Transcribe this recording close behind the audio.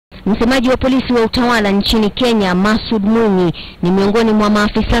Msemaji wa polisi wa utawala nchini Kenya Masoud Mwinyi ni miongoni mwa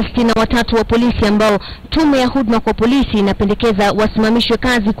maafisa 63 wa polisi ambao Tume ya huduma kwa polisi inapendekeza wasimamishwe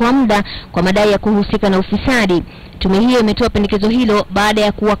kazi kwa muda kwa madai ya kuhusika na ufisadi. Tume hiyo imetoa pendekezo hilo baada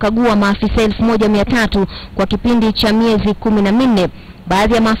ya kuwakagua maafisa 1300 kwa kipindi cha miezi 14.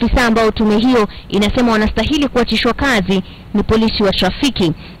 Baadhi ya maafisa ambao tume hiyo inasema wanastahili kuachishwa kazi ni polisi wa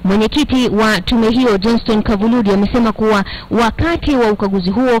trafiki. Mwenyekiti wa tume hiyo Johnston Kavuludi amesema kuwa wakati wa ukaguzi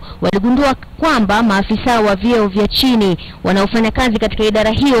huo waligundua kwamba maafisa wa vyeo vya chini wanaofanya kazi katika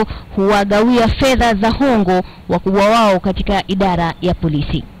idara hiyo huwagawia fedha za hongo wakubwa wao katika idara ya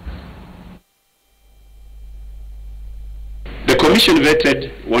polisi. The commission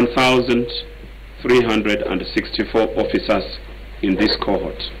vetted 1,364 officers in this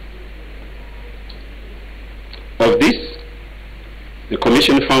cohort. Of this, the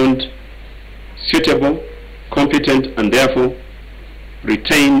commission found suitable, competent, and therefore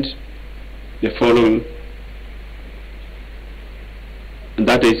retained the following, and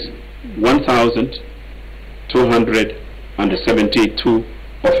that is 1,272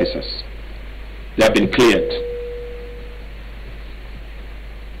 officers. They have been cleared.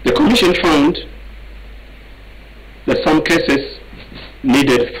 The commission found that some cases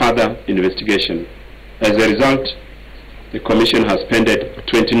needed further investigation. As a result, the commission has pended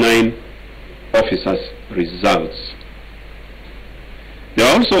 29 officers' results. There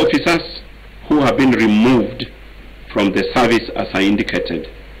are also officers who have been removed from the service as I indicated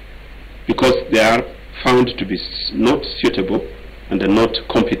because they are found to be not suitable and are not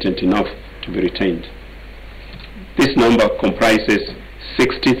competent enough to be retained. This number comprises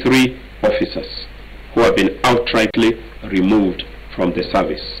 63 officers who have been outrightly removed from the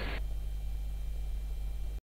service.